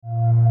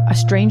a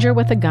stranger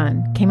with a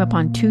gun came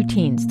upon two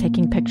teens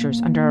taking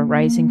pictures under a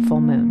rising full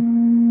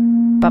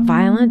moon. But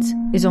violence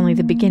is only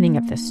the beginning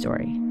of this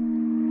story.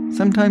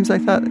 Sometimes I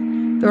thought,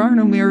 there are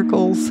no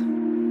miracles.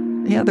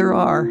 Yeah, there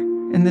are,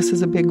 and this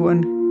is a big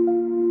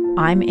one.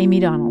 I'm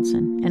Amy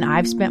Donaldson, and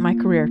I've spent my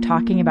career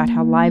talking about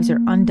how lives are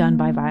undone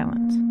by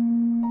violence.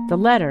 The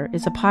Letter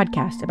is a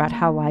podcast about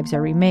how lives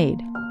are remade.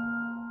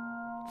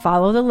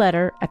 Follow The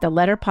Letter at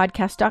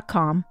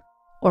theletterpodcast.com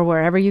or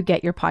wherever you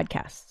get your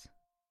podcasts.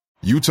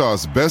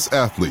 Utah's best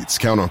athletes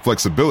count on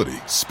flexibility,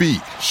 speed,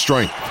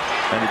 strength.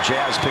 And the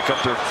Jazz pick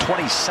up their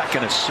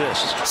 22nd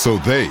assist. So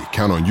they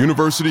count on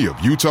University of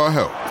Utah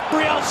Health.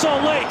 Real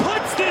Salt Lake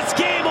puts this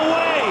game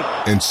away.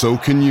 And so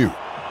can you.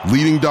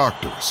 Leading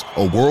doctors,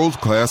 a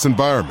world-class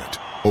environment,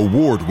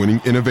 award-winning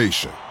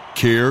innovation,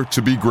 care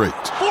to be great.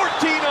 14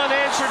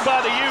 unanswered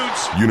by the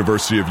Utes.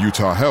 University of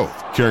Utah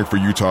Health, caring for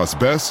Utah's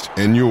best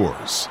and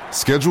yours.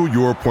 Schedule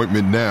your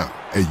appointment now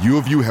at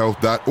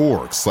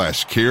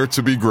uofuhealth.org/care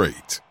to be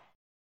great.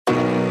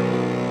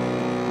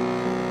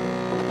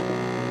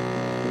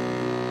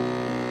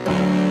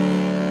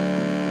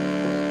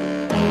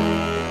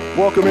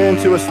 Welcome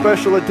into a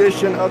special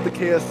edition of the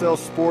KSL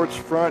Sports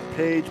Front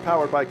Page,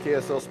 powered by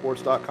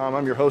KSLSports.com.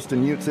 I'm your host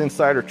and Utes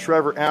insider,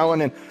 Trevor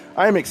Allen, and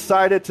I am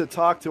excited to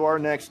talk to our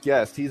next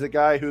guest. He's a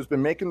guy who's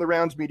been making the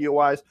rounds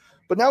media-wise,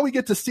 but now we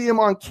get to see him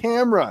on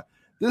camera.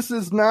 This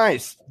is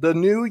nice. The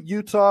new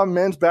Utah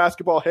men's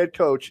basketball head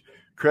coach,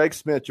 Craig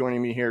Smith,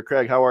 joining me here.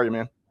 Craig, how are you,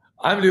 man?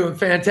 I'm doing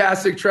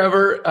fantastic,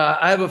 Trevor.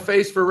 I have a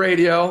face for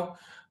radio.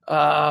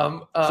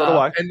 So do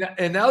I.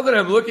 And now that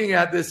I'm looking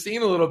at this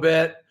scene a little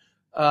bit,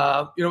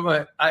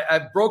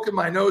 I've broken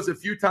my nose a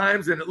few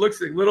times and it looks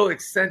a little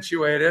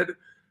accentuated.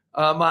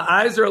 My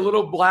eyes are a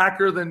little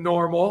blacker than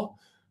normal.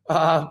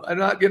 I'm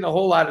not getting a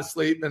whole lot of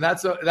sleep, and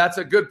that's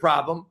a good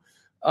problem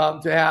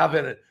to have.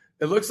 And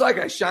it looks like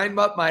I shined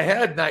up my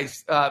head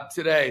nice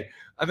today.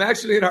 I'm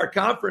actually in our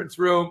conference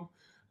room.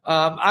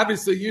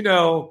 Obviously,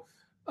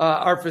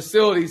 our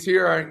facilities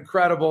here are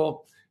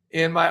incredible.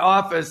 In my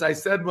office, I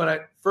said when I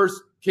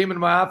first came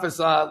into my office,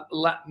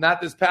 not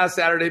this past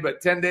Saturday,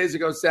 but 10 days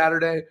ago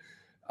Saturday,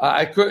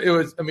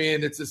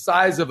 it's the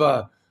size of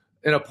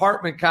an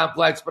apartment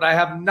complex, but I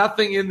have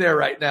nothing in there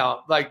right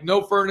now, like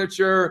no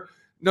furniture,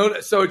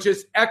 so it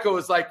just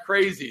echoes like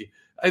crazy.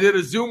 I did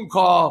a Zoom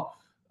call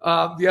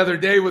the other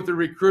day with the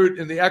recruit,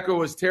 and the echo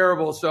was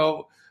terrible.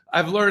 So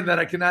I've learned that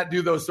I cannot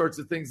do those sorts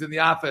of things in the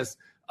office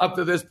up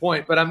to this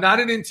point, but I'm not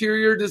an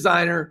interior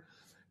designer,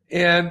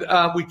 and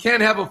we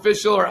can't have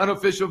official or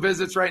unofficial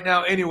visits right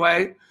now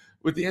anyway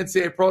with the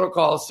NCAA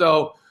protocol.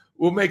 So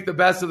we'll make the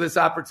best of this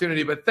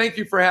opportunity. But thank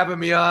you for having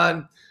me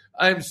on.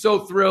 I am so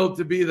thrilled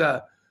to be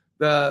the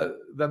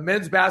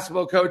men's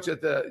basketball coach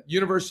at the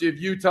University of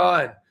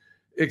Utah, and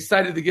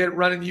excited to get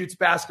running Utes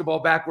basketball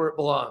back where it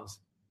belongs.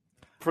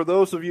 For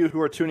those of you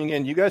who are tuning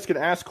in, you guys can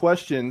ask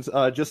questions.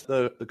 Just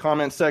the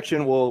comment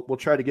section. We'll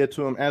try to get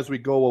to them as we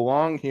go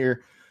along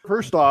here.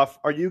 First off,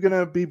 are you going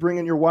to be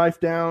bringing your wife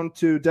down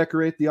to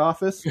decorate the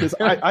office? Because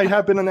I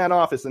have been in that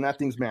office, and that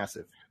thing's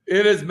massive.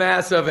 It is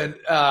massive. And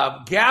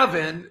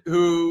Gavin,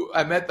 who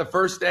I met the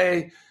first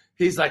day,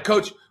 he's like,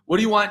 Coach, what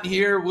do you want in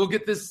here? We'll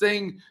get this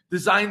thing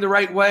designed the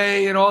right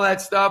way and all that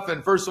stuff.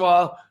 And first of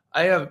all,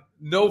 I have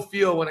no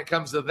feel when it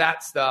comes to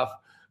that stuff.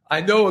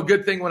 I know a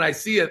good thing when I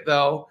see it,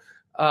 though.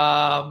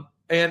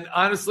 And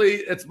honestly,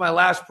 it's my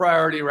last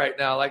priority right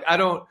now. Like,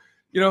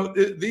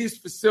 these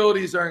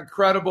facilities are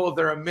incredible.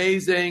 They're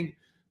amazing.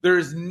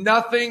 There's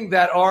nothing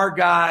that our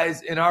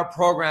guys in our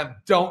program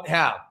don't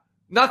have.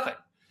 Nothing.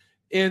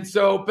 And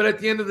so, but at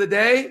the end of the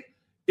day,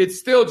 it's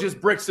still just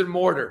bricks and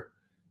mortar.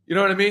 You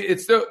know what I mean?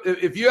 It's still,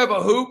 if you have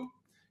a hoop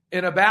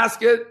and a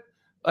basket,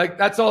 like,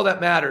 that's all that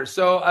matters.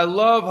 So I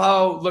love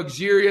how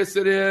luxurious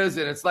it is.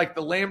 And it's like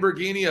the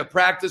Lamborghini of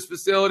practice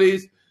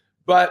facilities,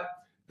 but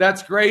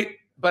that's great.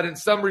 But in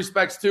some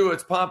respects too,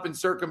 it's pomp and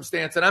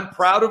circumstance. And I'm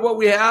proud of what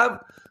we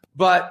have,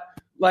 but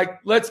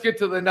like, let's get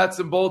to the nuts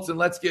and bolts and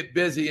let's get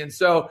busy. And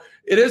so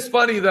it is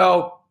funny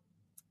though,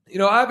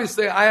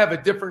 obviously I have a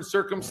different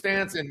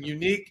circumstance and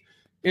unique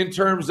in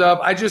terms of,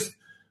 I just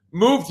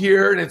moved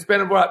here and it's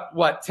been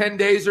what 10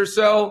 days or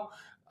so,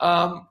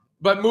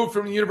 but moved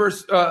from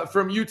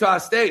Utah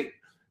State.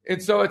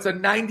 And so it's a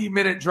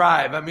 90-minute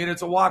drive. I mean,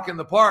 it's a walk in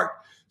the park.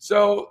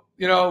 So,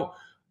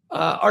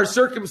 our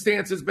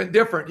circumstance has been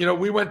different.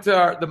 We went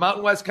to the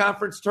Mountain West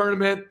Conference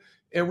tournament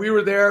and we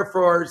were there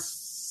for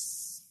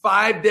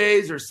 5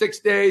 days or 6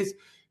 days.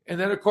 And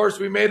then of course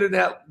we got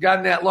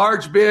in that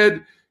large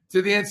bid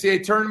to the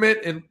NCAA tournament.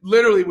 And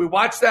literally we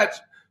watched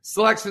that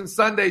Selection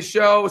Sunday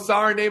show, saw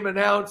our name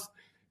announced,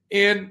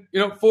 and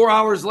 4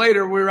 hours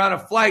later we were on a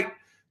flight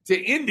to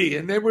Indy,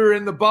 and then we were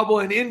in the bubble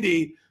in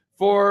Indy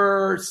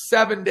for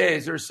 7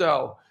 days or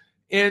so.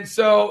 And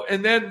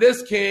then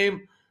this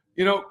came,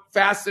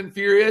 fast and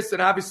furious,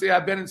 and obviously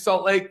I've been in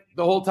Salt Lake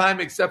the whole time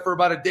except for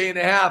about a day and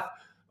a half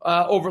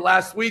over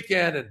last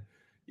weekend. And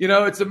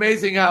it's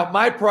amazing how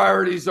my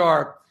priorities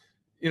are,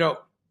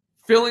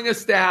 filling a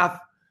staff,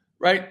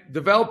 right?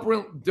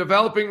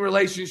 Developing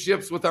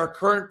relationships with our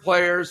current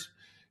players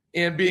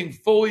and being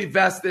fully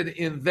vested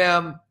in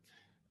them,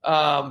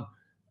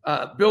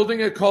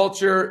 building a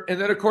culture, and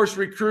then, of course,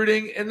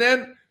 recruiting, and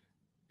then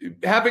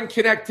having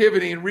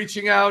connectivity and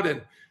reaching out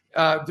and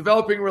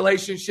developing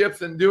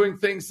relationships and doing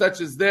things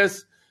such as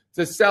this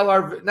to show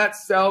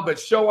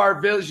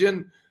our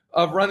vision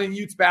of running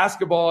Utes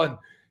basketball.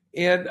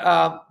 And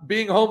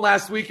being home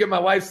last weekend, my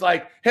wife's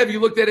like, have you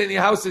looked at any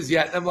houses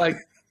yet? And I'm like,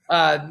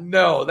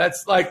 no,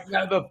 that's like,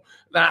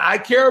 I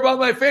care about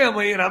my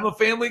family and I'm a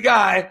family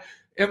guy.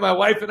 And my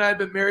wife and I have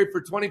been married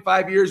for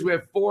 25 years. We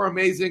have 4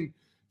 amazing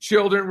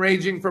children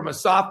ranging from a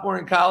sophomore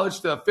in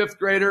college to a 5th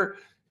grader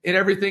and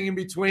everything in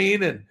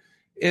between.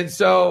 And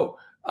so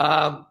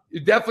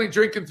you're definitely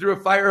drinking through a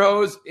fire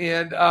hose.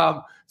 And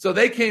so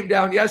they came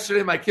down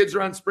yesterday. My kids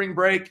are on spring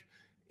break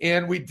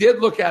and we did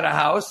look at a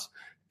house.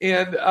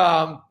 And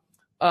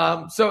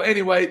so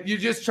anyway, you're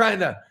just trying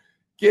to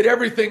get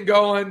everything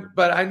going,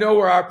 but I know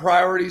where our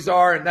priorities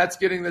are, and that's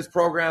getting this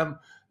program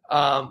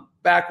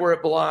back where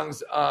it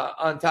belongs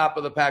on top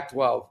of the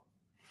Pac-12.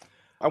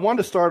 I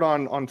wanted to start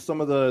on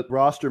some of the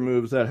roster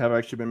moves that have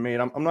actually been made.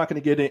 I'm not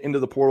going to get into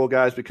the portal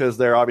guys because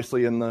they're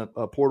obviously in the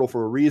portal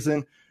for a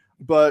reason,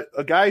 but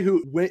a guy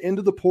who went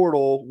into the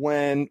portal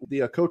when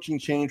the coaching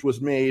change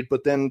was made,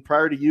 but then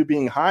prior to you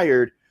being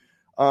hired,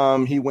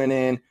 he went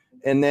in.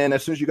 And then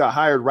as soon as you got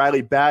hired,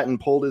 Riley Batten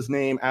pulled his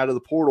name out of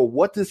the portal.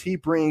 What does he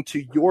bring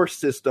to your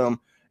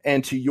system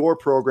and to your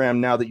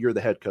program now that you're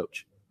the head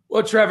coach?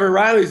 Well, Trevor,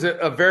 Riley's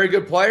a very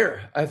good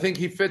player. I think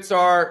he fits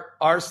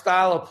our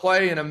style of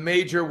play in a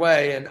major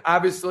way. And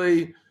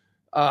obviously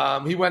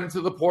he went into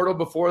the portal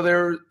before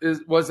there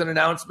was an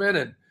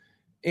announcement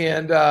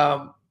and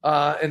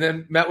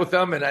then met with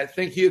them. And I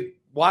think he had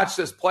watched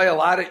us play a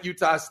lot at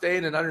Utah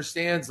State and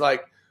understands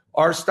like,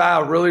 our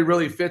style really,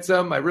 really fits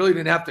him. I really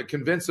didn't have to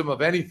convince him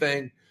of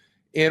anything.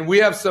 And we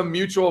have some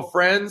mutual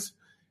friends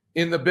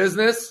in the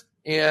business,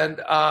 and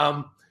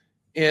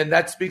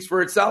that speaks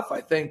for itself,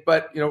 I think.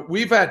 But,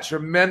 we've had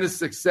tremendous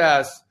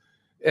success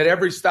at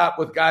every stop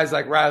with guys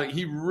like Riley.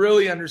 He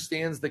really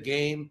understands the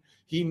game.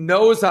 He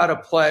knows how to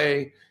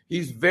play.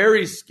 He's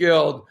very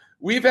skilled.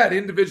 We've had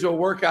individual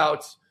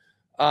workouts.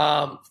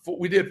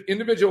 We did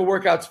individual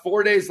workouts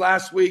 4 days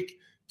last week,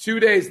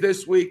 2 days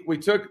this week. We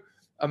took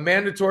a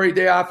mandatory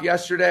day off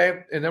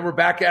yesterday, and then we're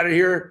back at it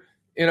here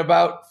in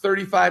about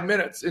 35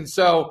 minutes. And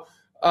so,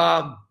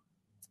 but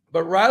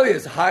Riley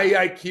is high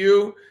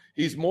IQ.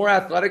 He's more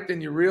athletic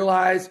than you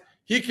realize.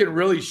 He can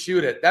really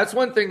shoot it. That's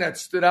one thing that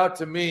stood out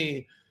to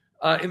me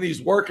in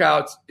these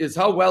workouts is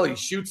how well he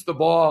shoots the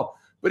ball,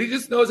 but he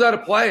just knows how to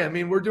play. I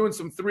mean, we're doing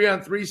some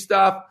 3-on-3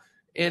 stuff,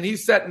 and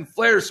he's setting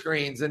flare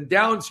screens and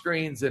down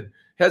screens and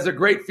has a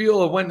great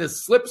feel of when to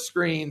slip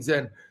screens.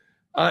 And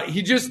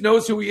he just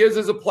knows who he is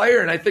as a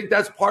player, and I think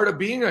that's part of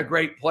being a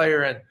great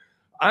player. And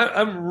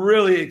I'm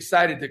really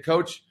excited to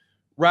coach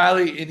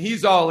Riley, and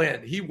he's all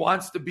in. He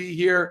wants to be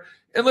here.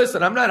 And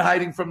listen, I'm not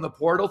hiding from the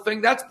portal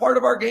thing. That's part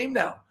of our game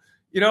now.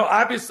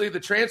 Obviously the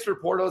transfer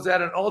portal is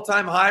at an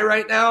all-time high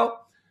right now.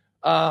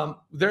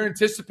 They're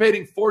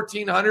anticipating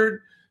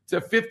 1,400 to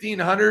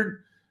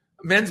 1,500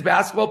 men's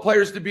basketball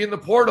players to be in the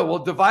portal. We'll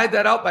divide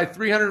that out by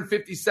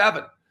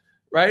 357,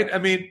 right? I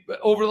mean,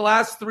 over the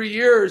last 3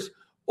 years,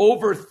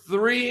 over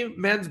 3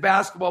 men's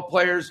basketball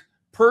players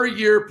per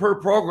year per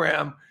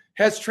program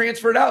has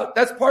transferred out.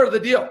 That's part of the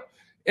deal.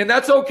 And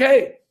that's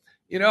okay.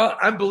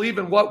 I believe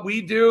in what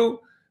we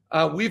do.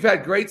 We've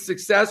had great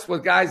success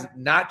with guys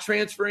not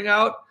transferring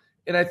out.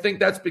 And I think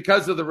that's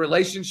because of the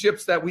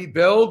relationships that we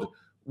build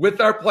with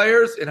our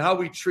players and how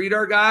we treat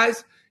our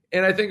guys.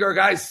 And I think our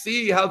guys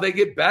see how they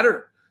get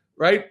better,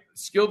 right?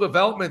 Skill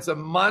development's a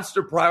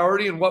monster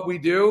priority in what we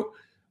do.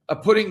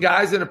 Putting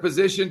guys in a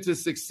position to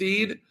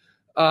succeed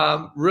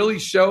really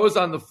shows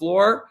on the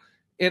floor.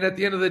 And at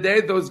the end of the day,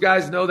 those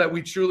guys know that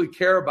we truly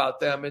care about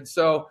them. And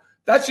so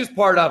that's just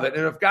part of it.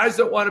 And if guys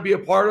don't want to be a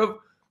part of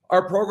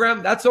our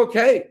program, that's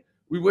okay.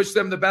 We wish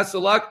them the best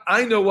of luck.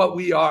 I know what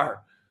we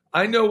are.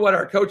 I know what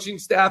our coaching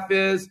staff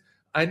is.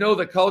 I know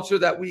the culture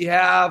that we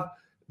have,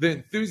 the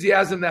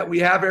enthusiasm that we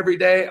have every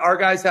day. Our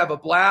guys have a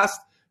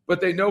blast, but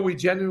they know we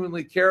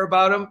genuinely care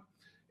about them,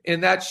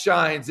 and that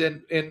shines.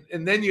 And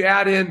then you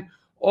add in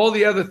all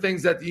the other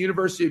things that the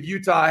University of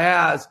Utah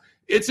has.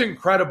 It's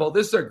incredible.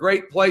 This is a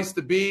great place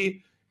to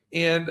be,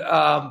 and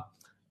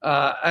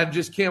I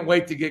just can't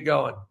wait to get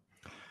going.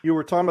 You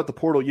were talking about the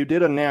portal. You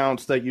did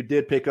announce that you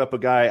did pick up a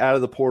guy out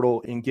of the portal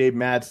in Gabe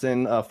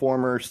Madsen, a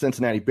former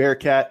Cincinnati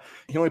Bearcat.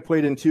 He only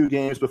played in 2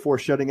 games before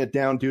shutting it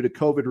down due to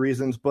COVID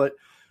reasons. But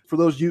for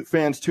those Ute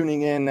fans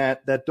tuning in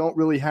that don't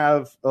really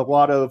have a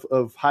lot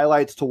of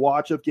highlights to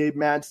watch of Gabe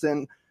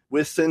Madsen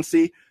with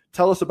Cincy,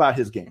 tell us about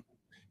his game.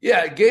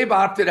 Yeah, Gabe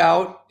opted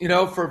out,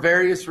 for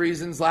various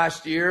reasons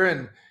last year.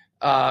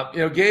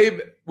 And, Gabe,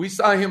 we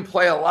saw him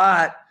play a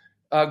lot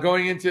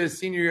going into his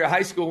senior year of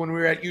high school when we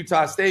were at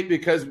Utah State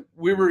because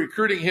we were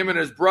recruiting him and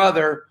his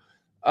brother.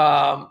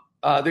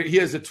 He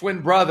has a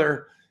twin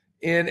brother.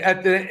 And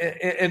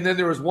then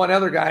there was one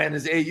other guy on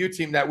his AU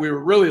team that we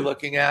were really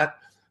looking at.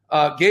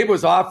 Gabe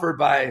was offered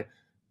by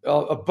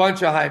a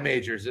bunch of high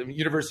majors. I mean,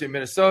 University of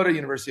Minnesota,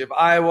 University of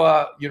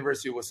Iowa,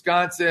 University of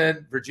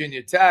Wisconsin,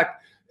 Virginia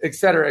Tech, et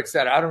cetera, et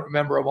cetera. I don't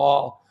remember them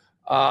all.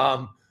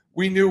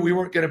 We knew we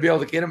weren't going to be able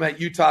to get him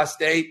at Utah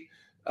State,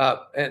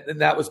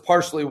 and that was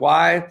partially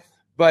why.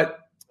 But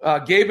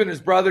Gabe and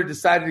his brother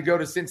decided to go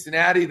to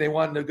Cincinnati. They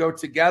wanted to go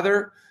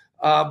together,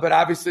 but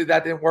obviously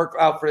that didn't work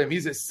out for him.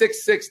 He's a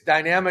 6'6"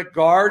 dynamic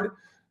guard.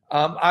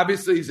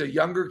 Obviously, he's a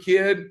younger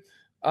kid,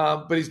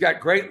 but he's got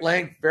great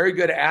length, very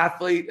good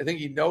athlete. I think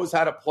he knows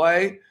how to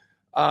play.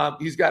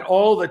 He's got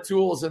all the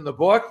tools in the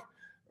book,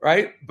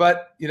 right?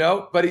 But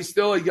he's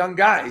still a young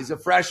guy. He's a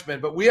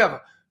freshman. But we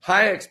have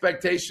high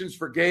expectations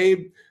for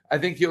Gabe. I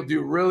think he'll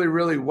do really,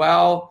 really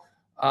well.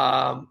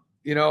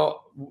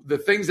 The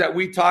things that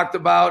we talked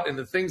about and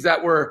the things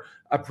that were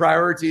a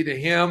priority to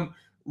him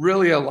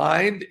really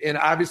aligned. And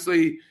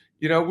obviously,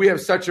 we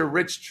have such a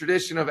rich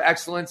tradition of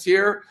excellence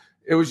here.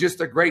 It was just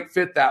a great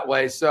fit that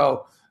way.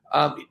 So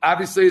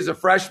obviously as a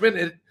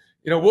freshman,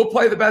 we'll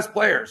play the best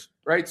players,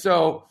 right?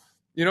 So,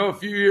 a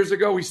few years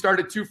ago, we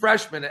started 2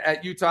 freshmen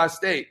at Utah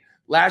State.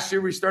 Last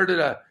year, we started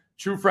a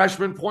true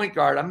freshman point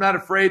guard. I'm not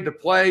afraid to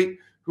play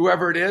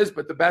whoever it is,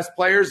 but the best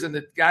players and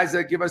the guys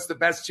that give us the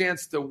best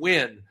chance to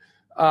win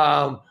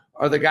are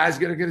the guys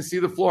going to see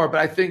the floor.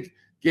 But I think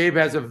Gabe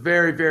has a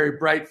very, very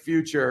bright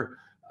future,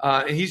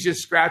 and he's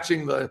just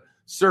scratching the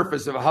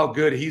surface of how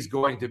good he's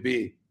going to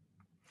be.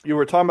 You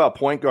were talking about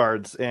point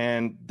guards,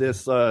 and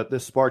this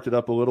sparked it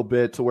up a little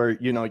bit to where,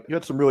 you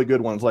had some really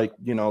good ones. Like,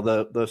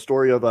 the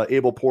story of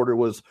Abel Porter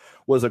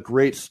was a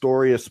great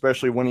story,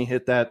 especially when he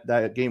hit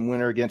that game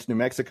winner against New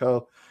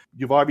Mexico.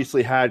 You've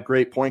obviously had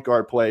great point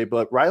guard play,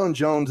 but Rylan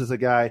Jones is a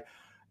guy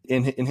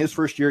in his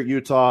first year at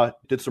Utah,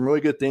 did some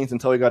really good things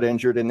until he got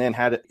injured and then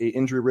had an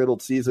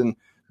injury-riddled season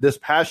this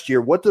past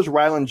year. What does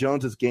Rylan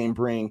Jones's game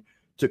bring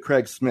to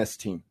Craig Smith's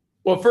team?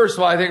 Well, first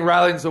of all, I think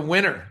Rylan's a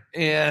winner,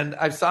 and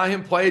I saw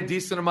him play a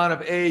decent amount of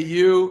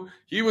AAU.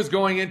 He was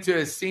going into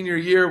his senior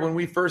year when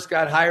we first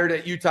got hired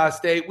at Utah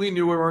State. We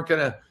knew we weren't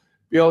going to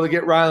be able to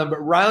get Rylan, but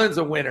Rylan's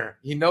a winner.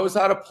 He knows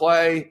how to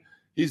play.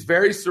 He's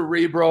very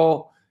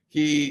cerebral.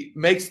 He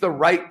makes the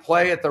right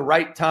play at the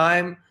right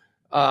time.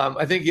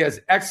 I think he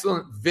has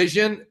excellent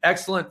vision,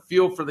 excellent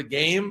feel for the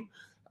game.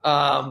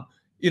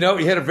 He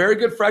had a very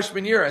good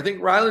freshman year. I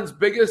think Rylan's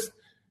biggest,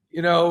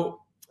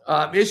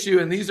 issue,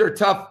 and these are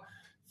tough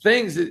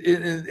things,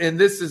 and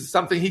this is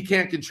something he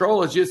can't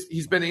control, is just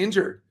he's been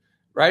injured,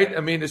 right?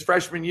 I mean, his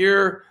freshman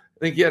year, I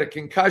think he had a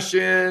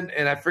concussion,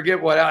 and I forget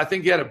what. I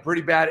think he had a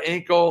pretty bad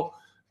ankle.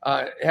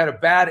 Had a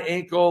bad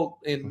ankle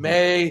in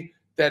May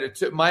that it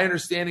took, my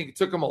understanding, it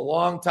took him a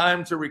long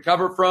time to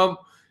recover from.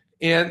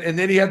 And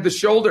then he had the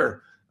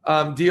shoulder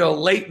deal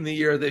late in the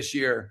year this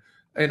year.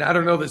 And I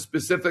don't know the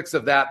specifics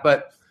of that,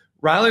 but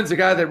Rylan's a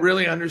guy that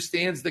really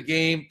understands the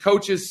game,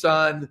 coach's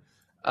son,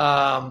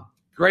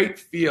 great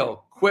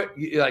feel, quick,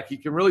 like he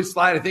can really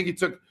slide. I think he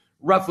took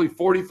roughly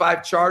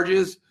 45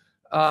 charges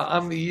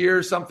on the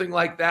year, something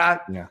like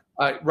that. Yeah.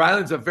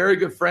 Rylan's a very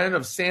good friend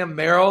of Sam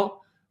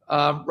Merrill.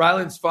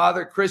 Rylan's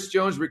father, Chris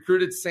Jones,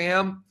 recruited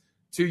Sam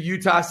to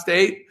Utah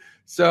State.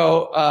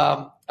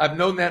 So I've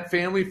known that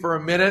family for a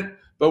minute.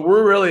 But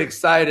we're really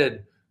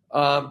excited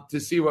to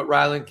see what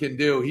Rylan can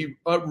do. He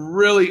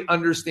really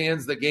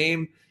understands the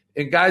game,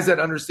 and guys that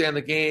understand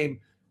the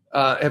game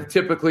have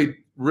typically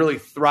really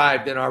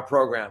thrived in our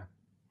program.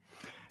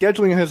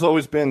 Scheduling has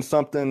always been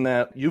something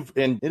that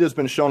and it has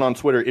been shown on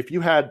Twitter. If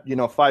you had,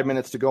 5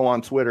 minutes to go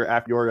on Twitter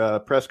after your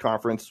press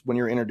conference when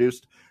you were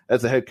introduced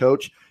as a head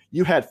coach,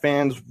 you had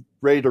fans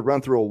ready to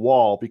run through a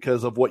wall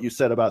because of what you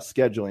said about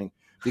scheduling,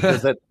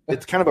 because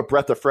it's kind of a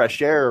breath of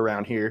fresh air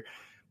around here.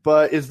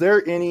 But is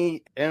there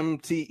any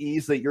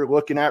MTEs that you're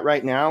looking at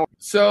right now?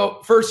 So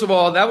first of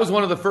all, that was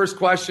one of the first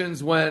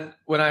questions when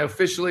I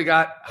officially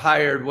got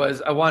hired,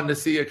 was I wanted to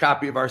see a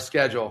copy of our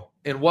schedule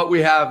and what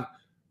we have,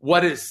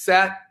 what is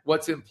set,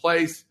 what's in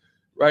place,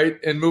 right,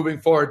 and moving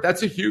forward.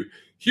 That's a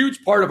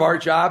huge part of our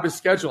job is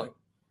scheduling.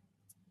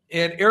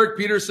 And Eric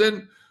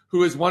Peterson,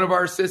 who is one of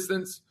our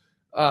assistants,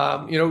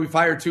 we've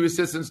hired 2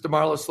 assistants,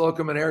 DeMarlo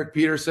Slocum and Eric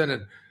Peterson,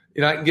 and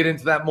I can get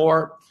into that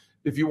more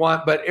if you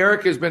want, but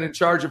Eric has been in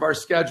charge of our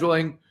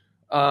scheduling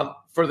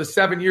for the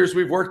 7 years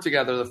we've worked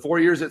together, the 4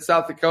 years at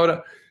South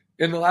Dakota,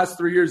 in the last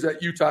 3 years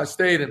at Utah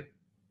State. And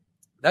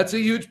that's a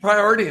huge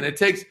priority. And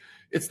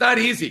it's not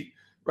easy,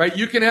 right?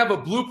 You can have a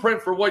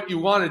blueprint for what you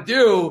want to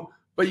do,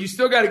 but you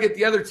still got to get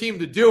the other team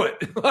to do it.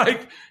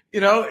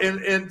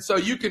 And so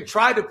you can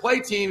try to play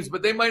teams,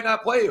 but they might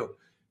not play you.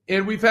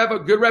 And we've had a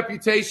good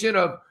reputation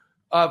of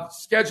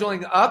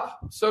scheduling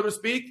up, so to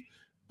speak.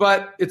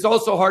 But it's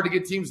also hard to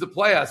get teams to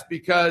play us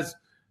because,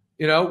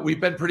 we've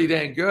been pretty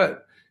dang good.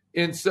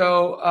 And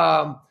so,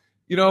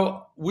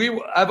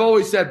 I've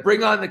always said,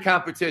 bring on the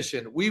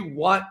competition. We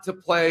want to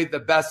play the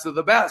best of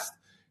the best.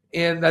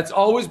 And that's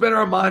always been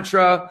our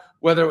mantra,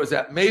 whether it was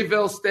at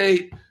Mayville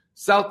State,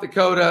 South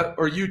Dakota,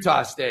 or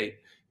Utah State.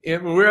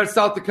 And when we were at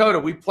South Dakota,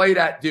 we played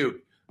at Duke.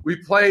 We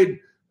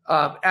played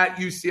at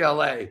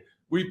UCLA.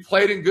 We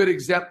played in good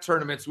exempt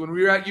tournaments. When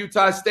we were at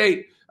Utah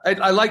State,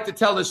 I like to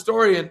tell this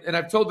story, and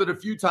I've told it a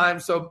few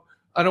times, so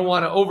I don't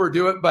want to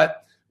overdo it,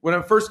 but when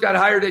I first got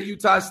hired at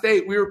Utah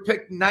State, we were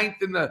picked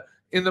 9th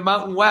in the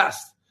Mountain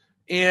West.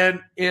 And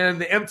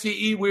the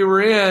MTE we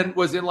were in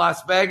was in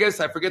Las Vegas.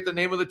 I forget the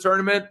name of the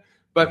tournament,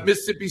 but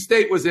Mississippi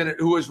State was in it,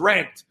 who was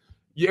ranked.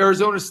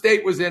 Arizona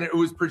State was in it, who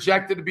was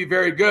projected to be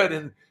very good.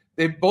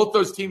 And both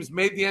those teams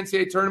made the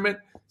NCAA tournament.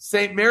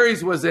 St.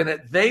 Mary's was in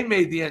it. They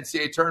made the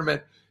NCAA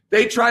tournament.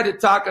 They tried to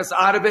talk us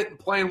out of it and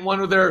play in one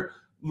of their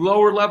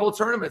lower level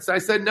tournaments. I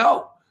said,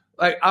 no,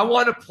 I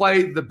want to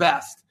play the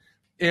best.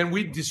 And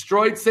we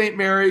destroyed St.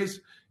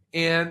 Mary's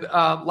and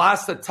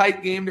lost a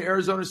tight game to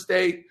Arizona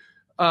State.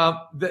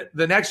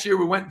 The next year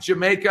we went to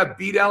Jamaica,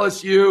 beat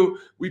LSU.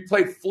 We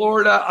played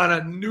Florida on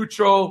a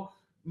neutral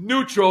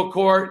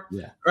court,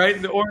 right,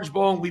 in the Orange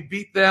Bowl, and we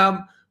beat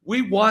them.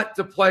 We want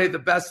to play the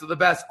best of the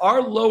best.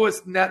 Our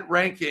lowest net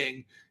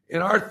ranking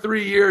in our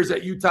 3 years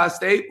at Utah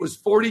State was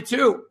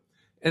 42,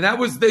 and that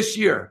was this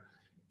year.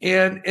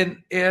 And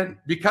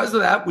because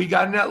of that, we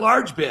got an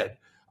at-large bid.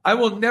 I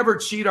will never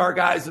cheat our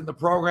guys in the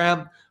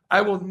program.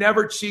 I will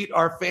never cheat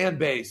our fan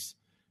base,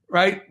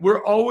 right?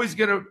 We're always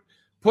going to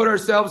put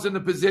ourselves in the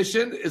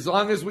position, as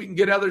long as we can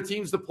get other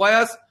teams to play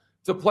us,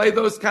 to play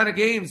those kind of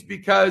games,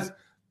 because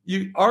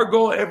our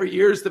goal every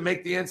year is to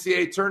make the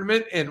NCAA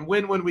tournament and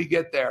win when we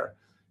get there.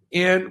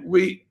 And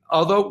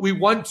although we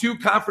won 2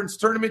 conference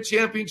tournament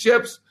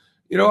championships,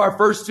 our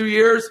first 2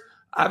 years,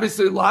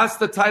 obviously lost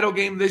the title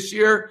game this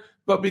year,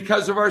 but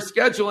because of our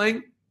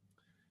scheduling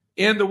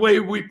and the way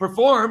we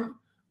performed,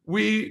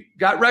 we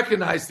got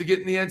recognized to get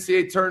in the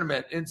NCAA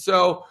tournament. And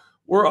so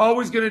we're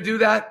always going to do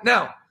that.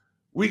 Now,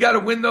 we got to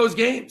win those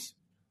games,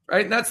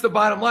 right? And that's the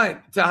bottom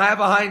line. To have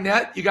a high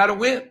net, you got to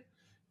win.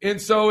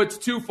 And so it's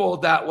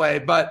twofold that way.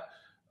 But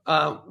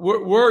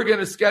we're going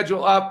to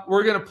schedule up.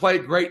 We're going to play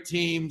great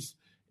teams.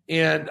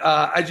 And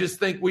I just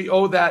think we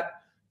owe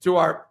that to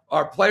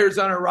our players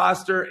on our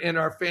roster and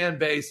our fan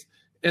base.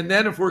 And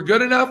then if we're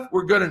good enough,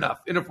 we're good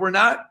enough. And if we're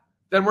not,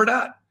 then we're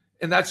not.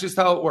 And that's just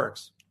how it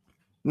works.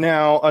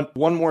 Now,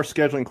 one more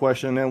scheduling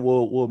question, and then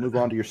we'll move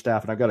on to your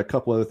staff. And I've got a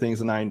couple other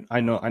things, and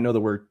I know that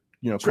we're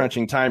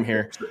crunching time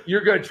here.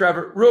 You're good,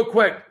 Trevor. Real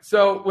quick.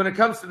 So when it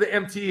comes to the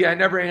MTE, I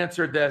never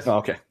answered this. Oh,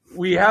 okay.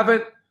 We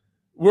haven't.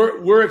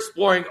 We're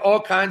exploring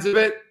all kinds of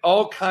it,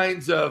 all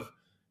kinds of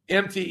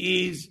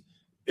MTEs.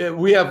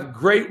 We have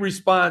great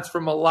response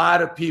from a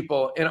lot of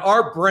people, and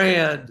our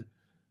brand,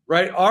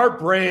 right? Our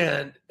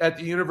brand at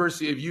the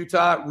University of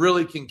Utah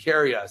really can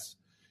carry us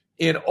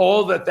in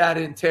all that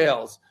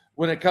entails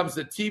when it comes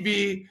to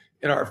TV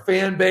and our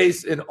fan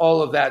base and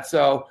all of that.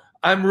 So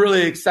I'm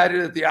really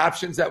excited at the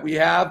options that we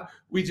have.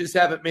 We just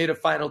haven't made a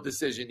final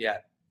decision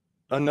yet.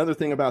 Another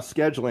thing about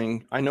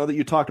scheduling, I know that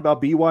you talked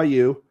about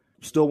BYU,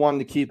 still wanting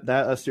to keep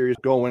that series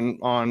going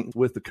on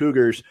with the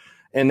Cougars.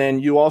 And then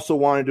you also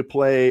wanted to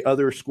play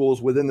other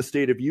schools within the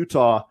state of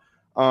Utah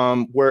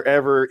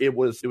wherever it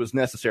was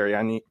necessary.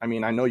 I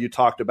mean, I know you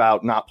talked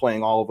about not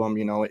playing all of them,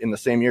 in the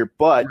same year,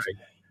 but right.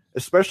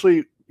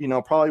 Especially,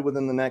 probably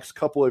within the next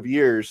couple of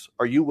years,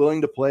 are you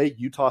willing to play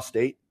Utah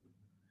State?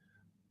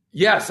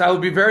 Yes, I would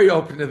be very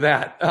open to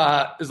that,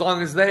 as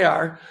long as they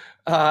are.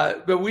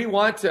 But we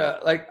want to,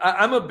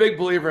 I'm a big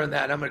believer in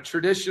that. I'm a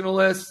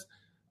traditionalist.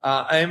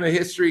 I am a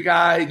history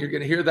guy. You're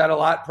going to hear that a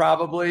lot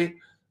probably.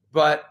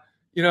 But,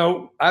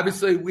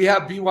 obviously we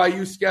have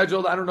BYU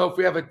scheduled. I don't know if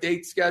we have a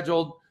date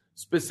scheduled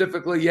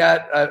specifically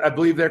yet. I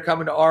believe they're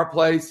coming to our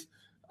place.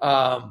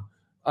 And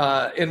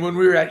when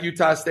we were at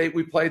Utah State,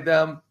 we played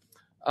them.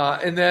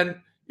 And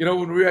then,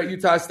 when we were at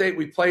Utah State,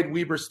 we played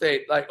Weber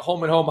State, like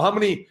home and home.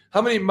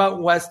 How many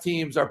Mountain West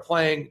teams are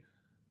playing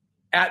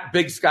at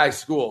Big Sky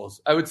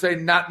schools? I would say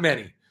not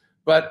many.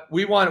 But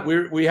we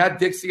had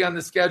Dixie on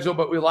the schedule,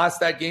 but we lost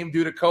that game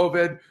due to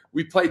COVID.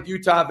 We played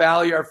Utah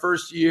Valley our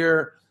first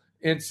year.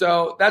 And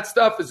so that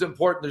stuff is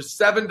important. There's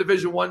 7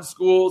 Division I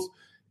schools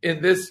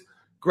in this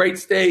great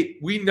state.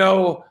 We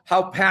know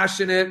how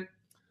passionate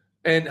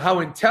and how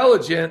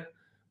intelligent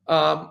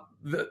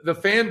the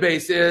fan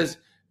base is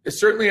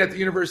certainly at the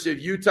University of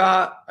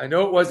Utah. I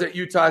know it was at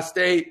Utah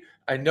State.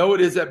 I know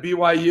it is at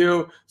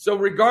BYU. So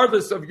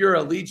regardless of your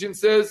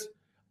allegiances,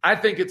 I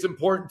think it's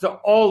important to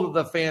all of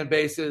the fan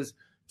bases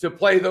to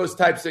play those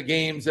types of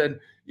games. And,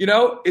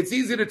 it's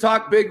easy to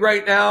talk big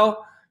right now,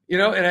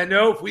 and I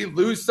know if we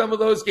lose some of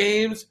those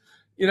games,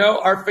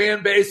 our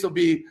fan base will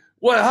be,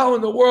 well, how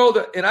in the world?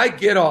 And I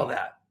get all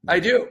that.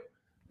 I do.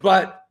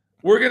 But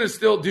we're going to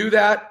still do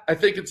that. I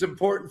think it's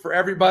important for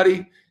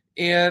everybody.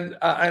 And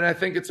I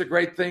think it's a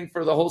great thing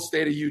for the whole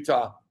state of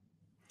Utah.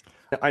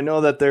 I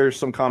know that there's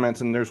some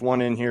comments, and there's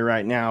one in here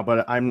right now,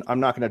 but I'm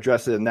not going to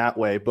address it in that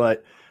way.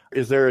 But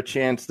is there a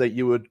chance that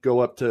you would go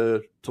up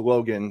to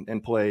Logan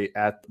and play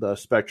at the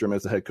Spectrum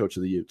as the head coach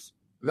of the Utes?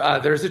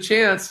 There's a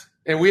chance,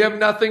 and we have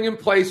nothing in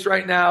place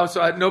right now.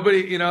 So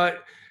nobody,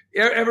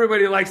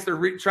 everybody likes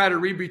to try to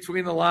read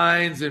between the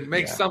lines and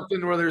make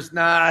something where there's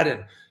not.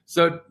 And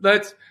so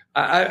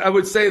I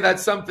would say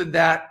that's something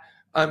that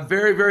I'm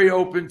very, very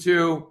open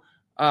to.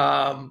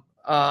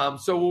 So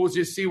we'll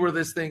just see where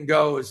this thing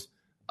goes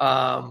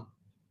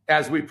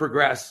as we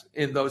progress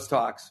in those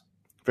talks.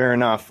 Fair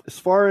enough. As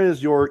far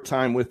as your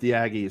time with the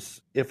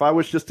Aggies, if I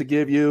was just to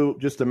give you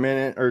just a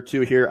minute or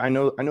two here, I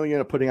know you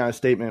end up putting out a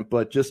statement,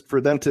 but just for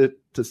them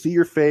to see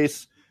your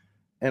face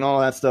and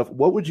all that stuff,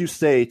 what would you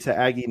say to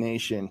Aggie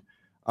Nation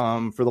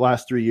for the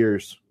last 3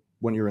 years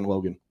when you were in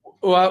Logan?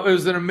 Well, it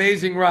was an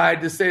amazing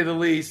ride, to say the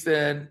least.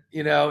 And,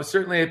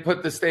 certainly I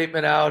put the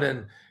statement out,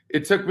 and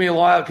it took me a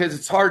while because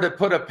it's hard to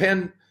put a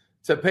pen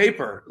to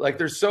paper. Like,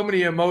 there's so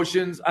many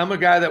emotions. I'm a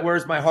guy that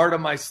wears my heart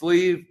on my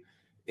sleeve.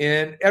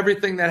 And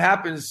everything that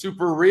happened is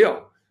super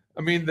real.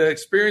 I mean, the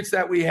experience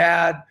that we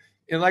had,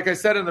 and like I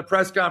said in the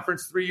press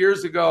conference 3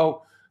 years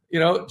ago,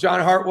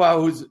 John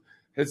Hartwell,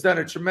 has done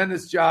a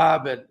tremendous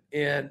job.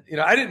 And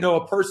I didn't know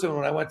a person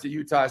when I went to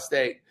Utah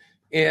State.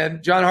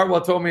 And John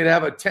Hartwell told me to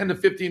have a 10 to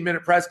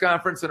 15-minute press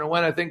conference, and it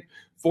went, I think,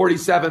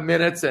 47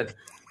 minutes. And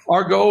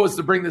our goal was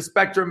to bring the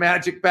Spectrum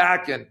Magic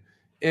back. And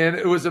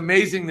it was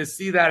amazing to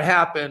see that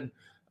happen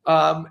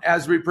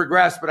as we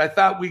progressed. But I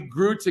thought we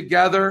grew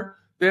together.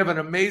 They have an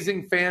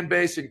amazing fan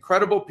base,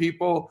 incredible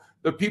people.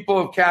 The people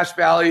of Cache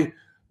Valley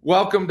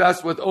welcomed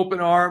us with open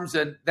arms,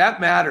 and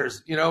that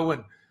matters.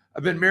 When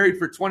I've been married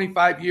for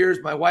 25 years,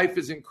 my wife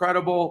is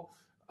incredible.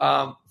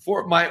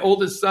 For my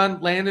oldest son,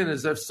 Landon,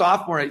 is a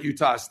sophomore at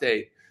Utah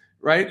State,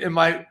 right? And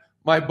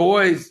my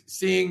boys,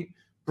 seeing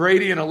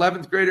Brady, an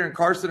 11th grader, and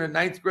Carson, a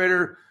 9th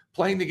grader,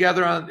 playing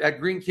together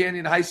at Green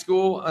Canyon High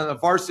School on a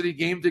varsity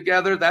game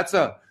together, that's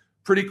a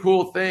pretty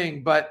cool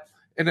thing.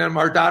 And then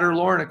our daughter,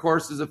 Lauren, of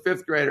course, is a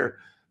 5th grader.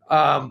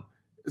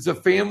 As a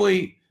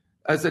family,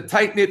 as a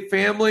tight-knit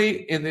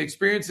family, and the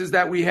experiences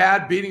that we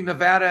had beating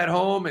Nevada at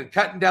home and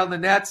cutting down the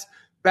nets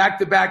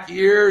back-to-back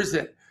years,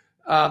 and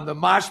the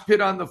mosh pit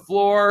on the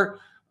floor,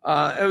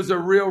 it was a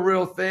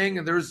real thing.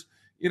 And there's,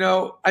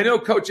 I know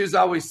coaches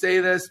always say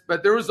this,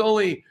 but there was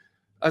only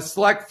a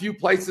select few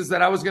places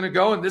that I was going to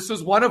go, and this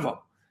was one of them.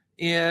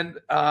 And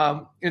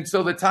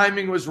so the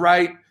timing was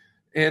right,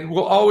 and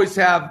we'll always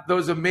have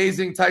those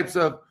amazing types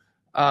of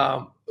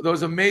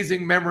those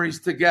amazing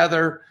memories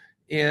together.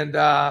 And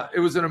it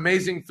was an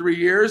amazing 3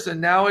 years.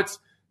 And now it's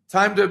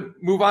time to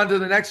move on to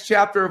the next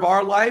chapter of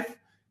our life.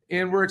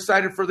 And we're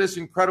excited for this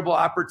incredible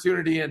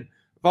opportunity. And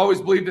I've always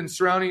believed in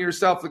surrounding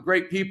yourself with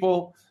great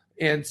people.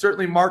 And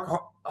certainly Mark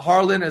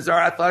Harlan as our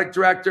athletic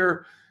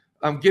director,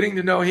 getting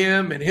to know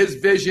him and his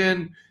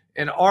vision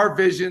and our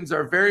visions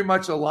are very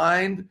much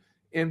aligned.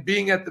 And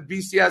being at the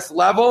BCS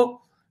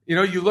level,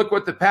 you look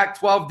what the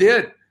Pac-12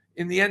 did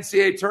in the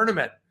NCAA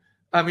tournament.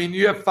 I mean,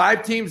 you have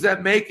 5 teams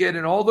that make it,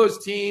 and all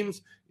those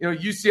teams,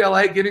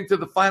 UCLA getting to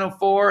the Final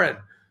Four, and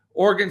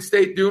Oregon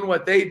State doing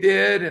what they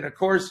did, and of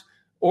course,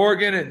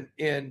 Oregon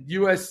and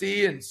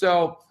USC. And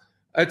so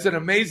it's an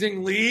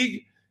amazing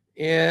league,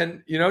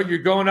 and you're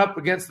going up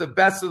against the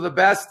best of the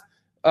best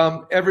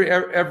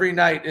every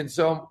night. And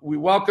so we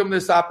welcome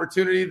this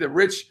opportunity. The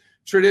rich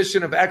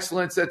tradition of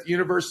excellence at the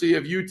University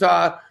of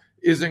Utah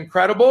is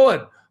incredible,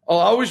 and I'll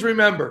always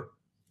remember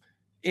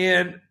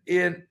in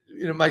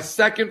my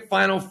second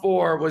Final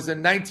Four was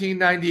in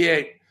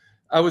 1998.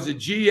 I was a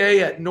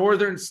GA at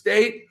Northern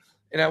State,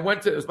 and it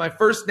was my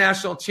first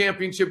national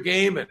championship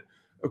game. And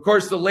of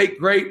course, the late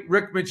great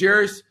Rick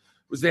Majerus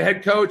was the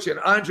head coach, and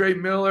Andre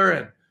Miller.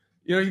 And,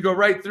 you go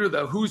right through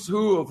the who's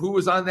who of who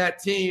was on that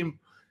team,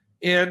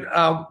 and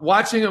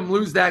watching them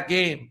lose that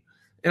game.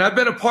 And I've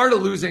been a part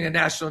of losing a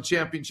national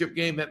championship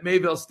game at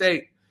Mayville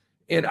State.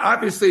 And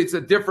obviously it's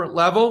a different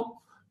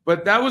level,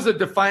 but that was a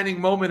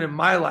defining moment in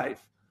my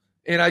life.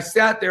 And I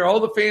sat there, all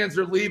the fans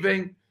are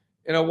leaving,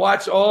 and I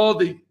watched all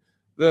the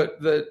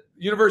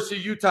University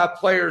of Utah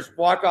players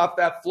walk off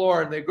that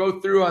floor, and they go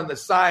through on the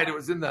side. It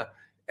was in the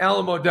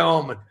Alamo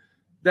Dome. And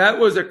that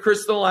was a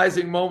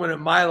crystallizing moment in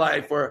my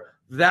life where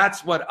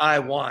that's what I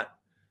want.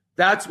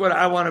 That's what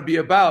I want to be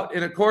about.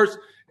 And of course,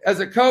 as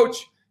a coach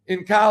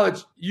in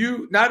college,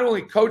 you not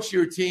only coach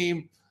your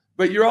team,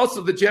 but you're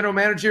also the general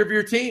manager of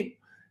your team.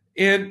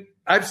 And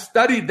I've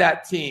studied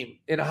that team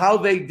and how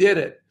they did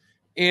it.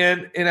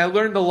 And I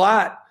learned a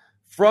lot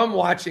from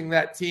watching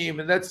that team.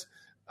 And that's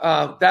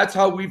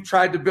how we've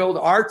tried to build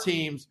our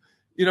teams,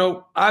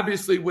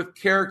 obviously with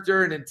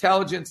character and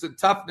intelligence and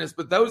toughness.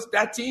 But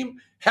that team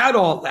had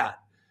all that.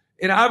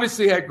 And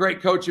obviously had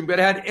great coaching, but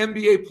had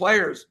NBA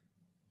players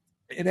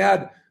and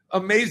had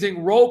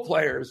amazing role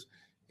players.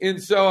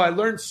 And so I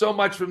learned so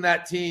much from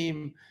that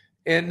team.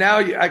 And now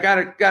I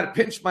gotta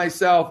pinch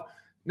myself.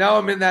 Now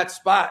I'm in that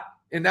spot.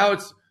 And now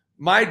it's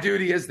my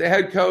duty as the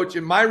head coach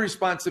and my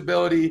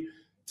responsibility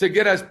to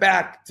get us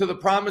back to the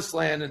promised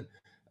land. And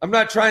I'm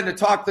not trying to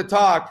talk the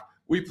talk.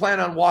 We plan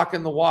on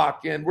walking the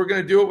walk. And we're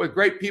going to do it with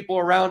great people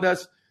around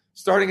us,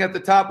 starting at the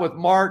top with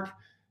Mark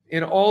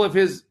and all of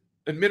his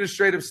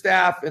administrative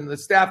staff and the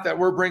staff that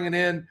we're bringing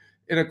in,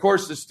 and, of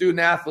course, the student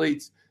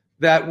athletes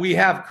that we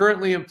have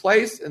currently in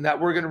place and that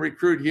we're going to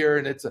recruit here.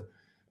 And it's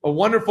a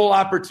wonderful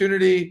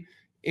opportunity.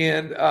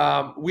 And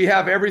we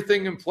have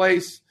everything in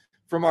place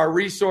from our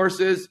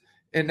resources,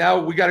 and now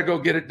we got to go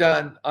get it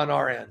done on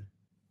our end.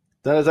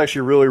 That is actually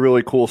a really,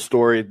 really cool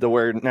story,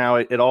 where now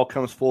it all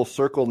comes full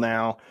circle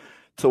now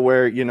to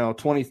where,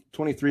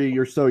 23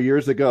 or so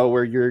years ago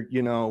where you're,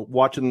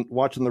 watching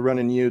the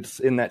Runnin' Utes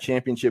in that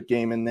championship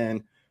game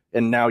and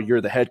now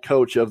you're the head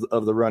coach of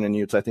the Runnin'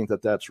 Utes. I think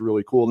that's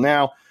really cool.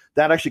 Now,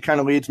 that actually kind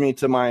of leads me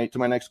to my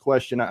next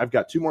question. I've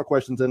got 2 more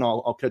questions, and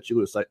I'll cut you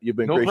loose. You've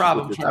been gracious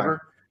problem, with your time.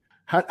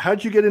 Trevor.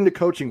 How'd you get into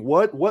coaching?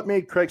 What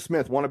made Craig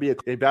Smith want to be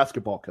a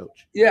basketball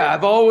coach? Yeah,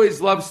 I've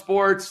always loved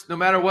sports, no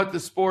matter what the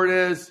sport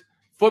is.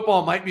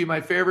 Football might be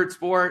my favorite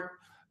sport.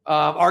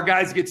 Our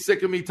guys get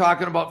sick of me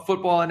talking about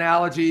football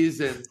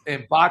analogies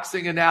and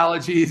boxing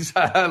analogies.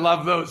 I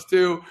love those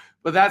too.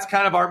 But that's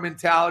kind of our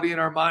mentality and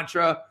our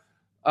mantra.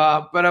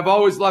 But I've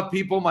always loved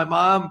people. My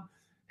mom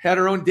had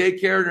her own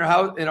daycare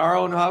in our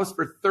own house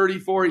for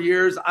 34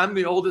 years. I'm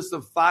the oldest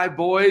of 5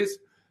 boys.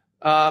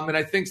 And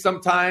I think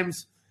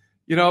sometimes,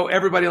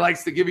 everybody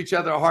likes to give each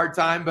other a hard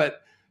time.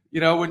 But,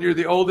 when you're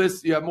the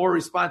oldest, you have more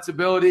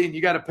responsibility and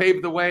you got to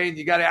pave the way and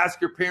you got to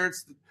ask your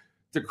parents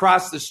to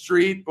cross the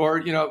street or,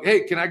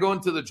 hey, can I go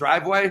into the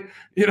driveway?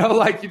 You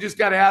just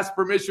got to ask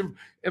permission.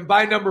 And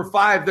by number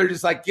 5, they're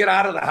just like, get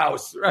out of the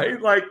house, right?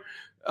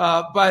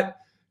 But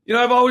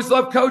I've always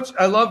loved coach.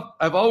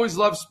 I've always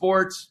loved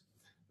sports.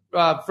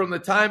 From the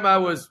time I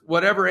was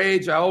whatever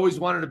age, I always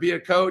wanted to be a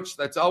coach.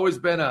 That's always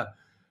been a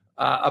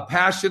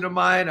passion of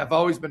mine. I've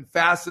always been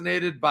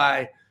fascinated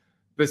by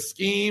the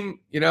scheme,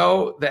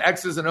 the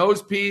X's and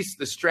O's piece,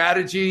 the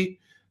strategy.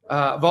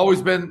 I've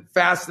always been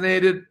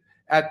fascinated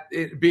at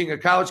being a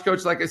college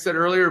coach, like I said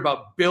earlier,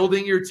 about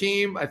building your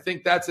team. I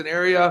think that's an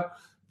area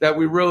that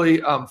we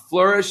really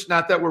flourish.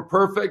 Not that we're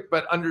perfect,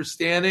 but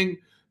understanding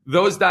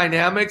those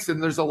dynamics.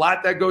 And there's a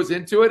lot that goes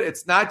into it.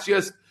 It's not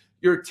just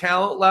your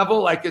talent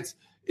level.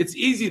 It's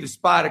easy to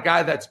spot a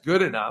guy that's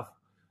good enough,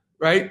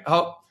 right?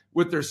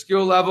 With their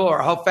skill level or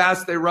how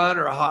fast they run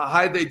or how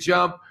high they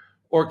jump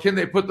or can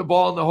they put the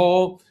ball in the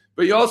hole.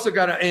 But you also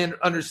got to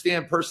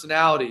understand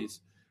personalities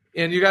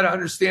and you got to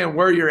understand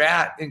where you're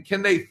at and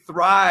can they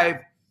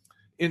thrive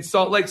in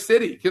Salt Lake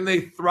City? Can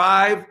they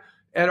thrive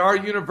at our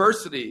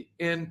university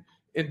in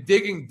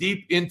digging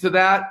deep into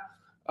that?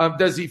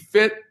 Does he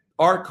fit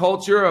our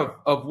culture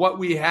of what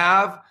we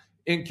have?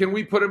 And can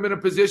we put him in a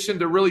position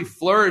to really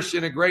flourish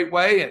in a great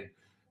way? And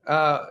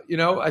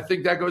I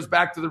think that goes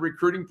back to the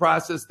recruiting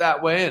process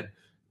that way.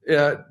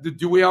 And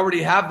do we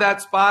already have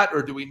that spot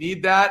or do we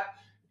need that?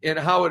 And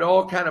how it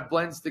all kind of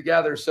blends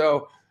together.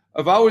 So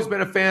I've always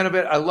been a fan of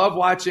it. I love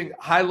watching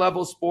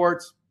high-level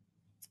sports,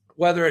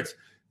 whether it's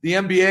the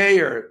NBA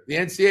or the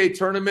NCAA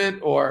tournament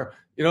or,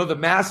 the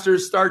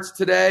Masters starts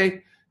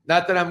today.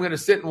 Not that I'm going to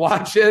sit and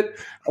watch it.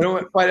 I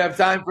don't quite have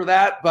time for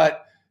that.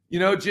 But,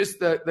 just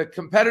the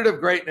competitive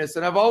greatness.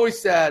 And I've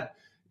always said,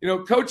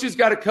 coaches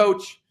got to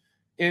coach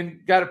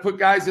and got to put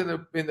guys in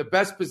the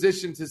best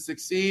position to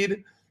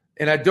succeed.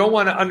 And I don't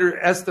want to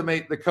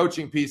underestimate the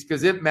coaching piece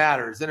because it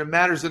matters, and it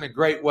matters in a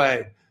great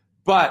way.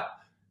 But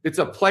it's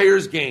a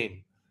player's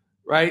game,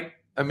 right?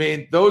 I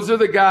mean, those are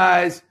the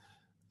guys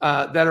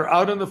that are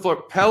out on the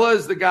floor. Pella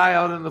is the guy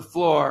out on the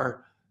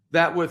floor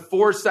that with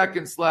 4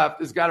 seconds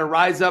left has got to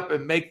rise up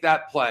and make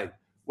that play,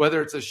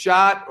 whether it's a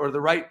shot or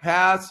the right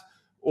pass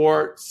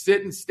or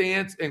sit in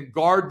stance and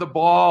guard the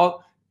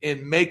ball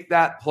and make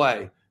that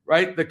play.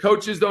 Right? The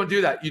coaches don't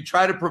do that. You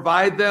try to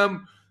provide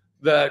them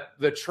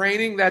the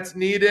training that's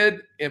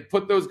needed and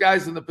put those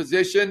guys in the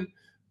position,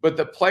 but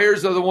the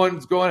players are the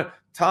ones going.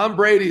 Tom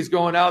Brady's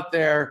going out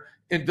there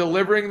and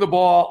delivering the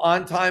ball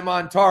on time,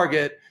 on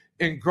target,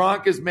 and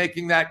Gronk is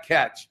making that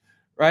catch,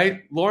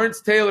 right?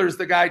 Lawrence Taylor's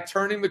the guy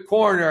turning the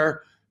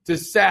corner to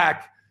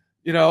sack,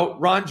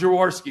 Ron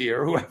Jaworski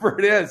or whoever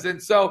it is.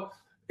 And so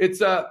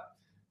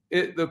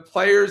the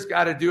players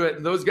got to do it,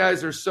 and those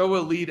guys are so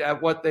elite at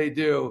what they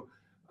do.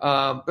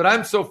 But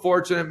I'm so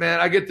fortunate, man.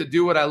 I get to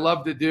do what I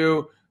love to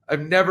do. I've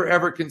never,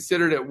 ever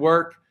considered it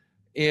work,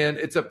 and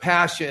it's a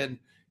passion.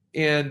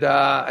 And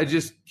I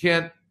just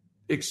can't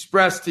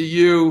express to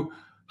you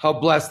how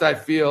blessed I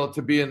feel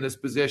to be in this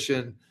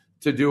position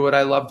to do what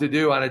I love to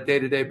do on a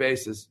day-to-day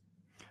basis.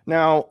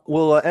 Now,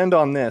 we'll end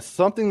on this.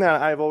 Something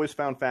that I've always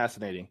found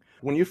fascinating.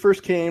 When you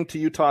first came to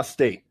Utah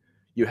State,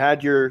 you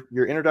had your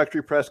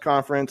introductory press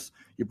conference.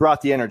 You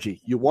brought the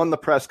energy. You won the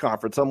press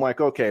conference. I'm like,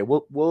 okay,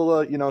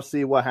 we'll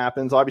see what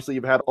happens. Obviously,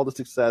 you've had all the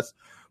success.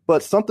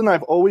 But something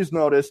I've always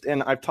noticed,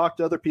 and I've talked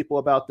to other people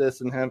about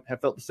this and have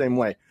felt the same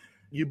way,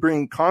 you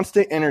bring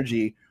constant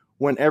energy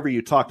whenever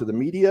you talk to the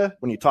media,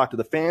 when you talk to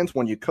the fans,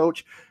 when you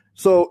coach.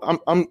 So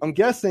I'm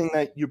guessing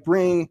that you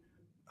bring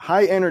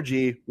high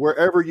energy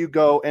wherever you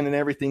go and in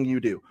everything you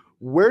do.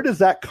 Where does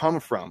that come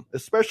from,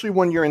 especially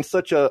when you're in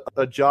such a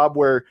job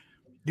where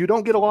you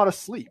don't get a lot of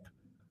sleep?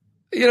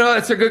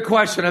 That's a good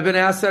question. I've been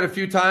asked that a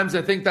few times.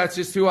 I think that's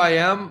just who I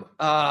am.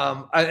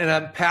 And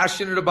I'm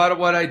passionate about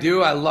what I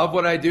do. I love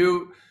what I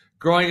do.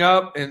 Growing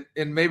up,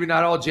 and maybe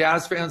not all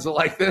Jazz fans are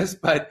like this,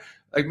 but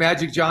like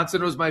Magic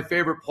Johnson was my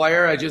favorite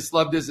player. I just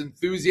loved his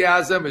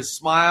enthusiasm, his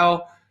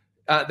smile.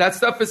 That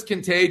stuff is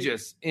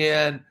contagious.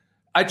 And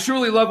I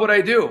truly love what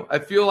I do. I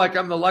feel like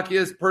I'm the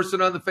luckiest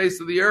person on the face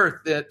of the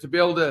earth to be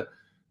able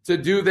to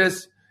do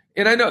this.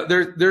 And I know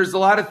there's a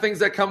lot of things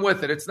that come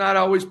with it. It's not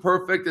always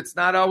perfect. It's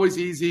not always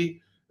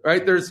easy.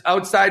 right? There's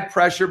outside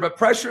pressure, but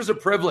pressure is a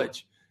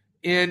privilege,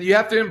 and you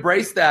have to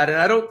embrace that. And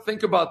I don't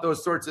think about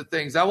those sorts of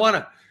things. I want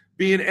to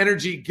be an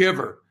energy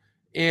giver.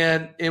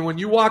 And when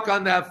you walk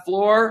on that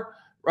floor,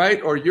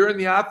 right, or you're in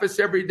the office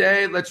every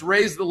day, let's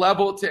raise the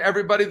level to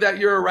everybody that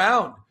you're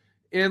around.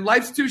 And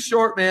life's too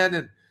short, man.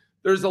 And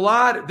there's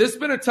this has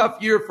been a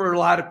tough year for a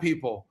lot of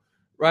people,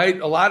 right?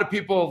 A lot of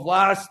people have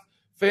lost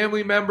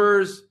family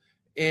members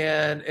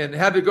and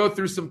had to go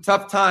through some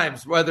tough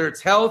times, whether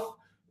it's health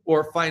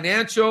or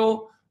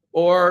financial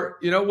or,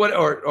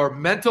 or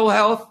mental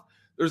health.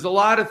 There's a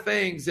lot of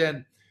things.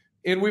 And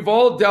we've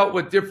all dealt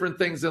with different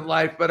things in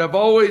life, but I've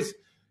always,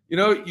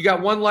 you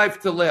got one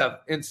life to live.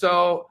 And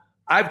so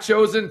I've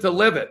chosen to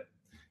live it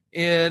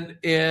and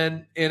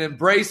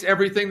embrace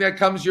everything that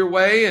comes your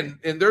way. And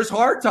there's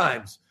hard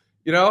times,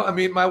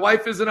 my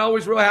wife isn't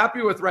always real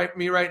happy with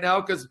me right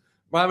now because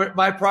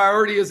my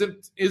priority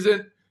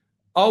isn't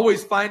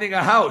always finding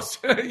a house,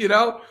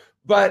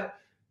 but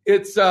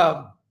it's,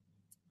 I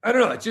don't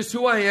know, it's just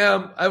who I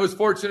am. I was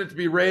fortunate to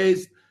be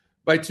raised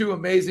by two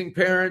amazing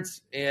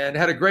parents and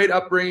had a great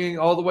upbringing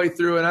all the way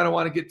through. And I don't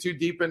want to get too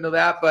deep into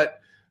that, but,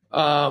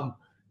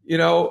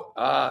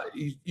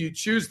 you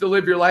choose to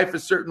live your life a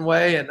certain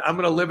way, and I'm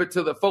going to live it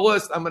to the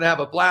fullest. I'm going to have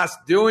a blast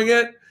doing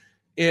it.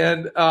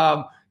 And,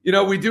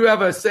 we do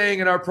have a saying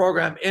in our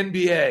program,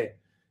 NBA.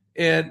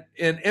 And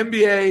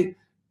NBA,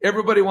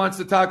 everybody wants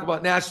to talk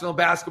about National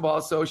Basketball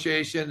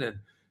Association and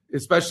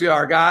especially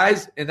our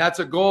guys. And that's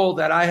a goal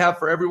that I have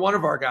for every one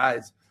of our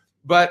guys.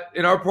 But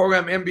in our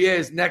program, NBA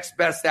is next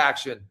best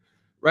action,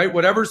 right?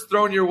 Whatever's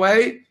thrown your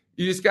way,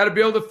 you just got to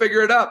be able to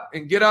figure it up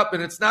and get up.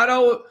 And it's not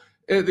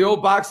the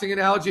old boxing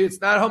analogy.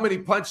 It's not how many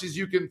punches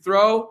you can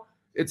throw.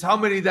 It's how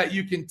many that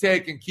you can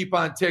take and keep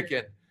on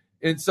ticking.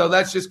 And so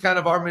that's just kind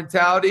of our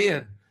mentality.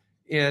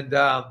 And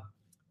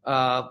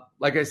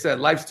like I said,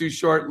 life's too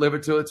short. Live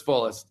it to its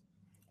fullest.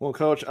 Well,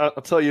 Coach, I'll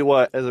tell you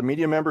what, as a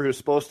media member who's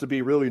supposed to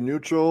be really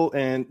neutral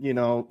and,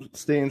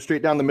 staying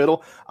straight down the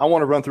middle, I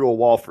want to run through a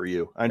wall for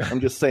you. I'm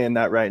just saying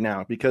that right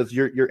now because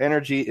your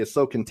energy is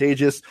so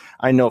contagious.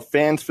 I know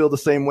fans feel the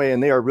same way,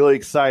 and they are really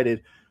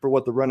excited for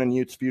what the Runnin'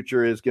 Utes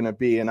future is going to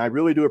be. And I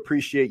really do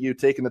appreciate you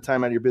taking the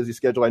time out of your busy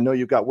schedule. I know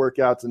you've got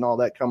workouts and all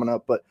that coming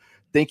up, but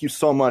thank you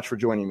so much for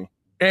joining me.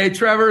 Hey,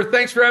 Trevor,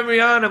 thanks for having me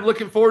on. I'm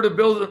looking forward to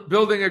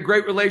building a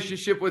great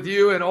relationship with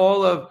you and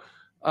all of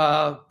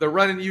the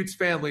Runnin' Utes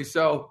family.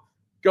 So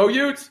go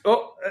Utes.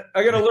 Oh,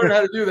 I got to learn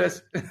how to do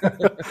this.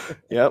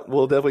 Yep,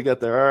 we'll definitely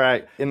get there. All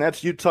right. And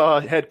that's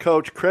Utah head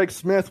coach Craig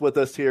Smith with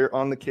us here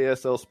on the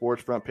KSL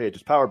Sports Front Page.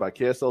 It's powered by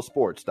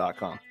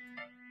KSLSports.com.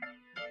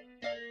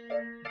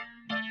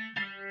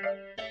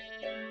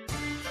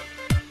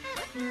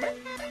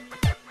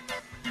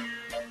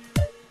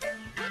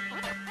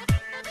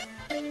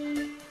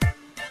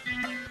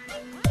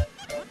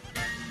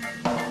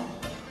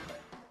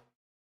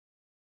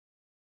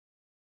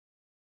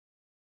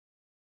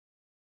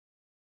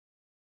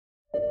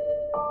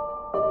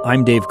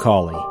 I'm Dave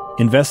Cawley,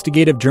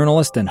 investigative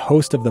journalist and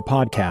host of the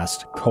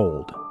podcast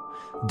Cold.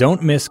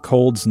 Don't miss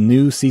Cold's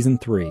new Season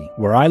 3,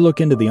 where I look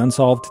into the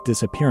unsolved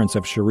disappearance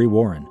of Cherie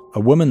Warren, a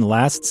woman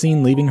last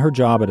seen leaving her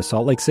job at a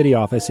Salt Lake City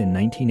office in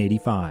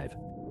 1985.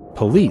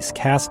 Police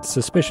cast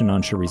suspicion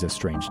on Cherie's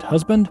estranged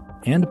husband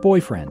and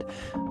boyfriend,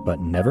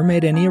 but never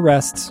made any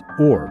arrests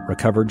or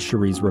recovered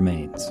Cherie's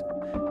remains.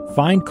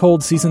 Find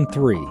Cold Season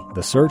 3,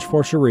 The Search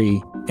for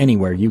Cherie,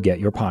 anywhere you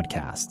get your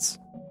podcasts.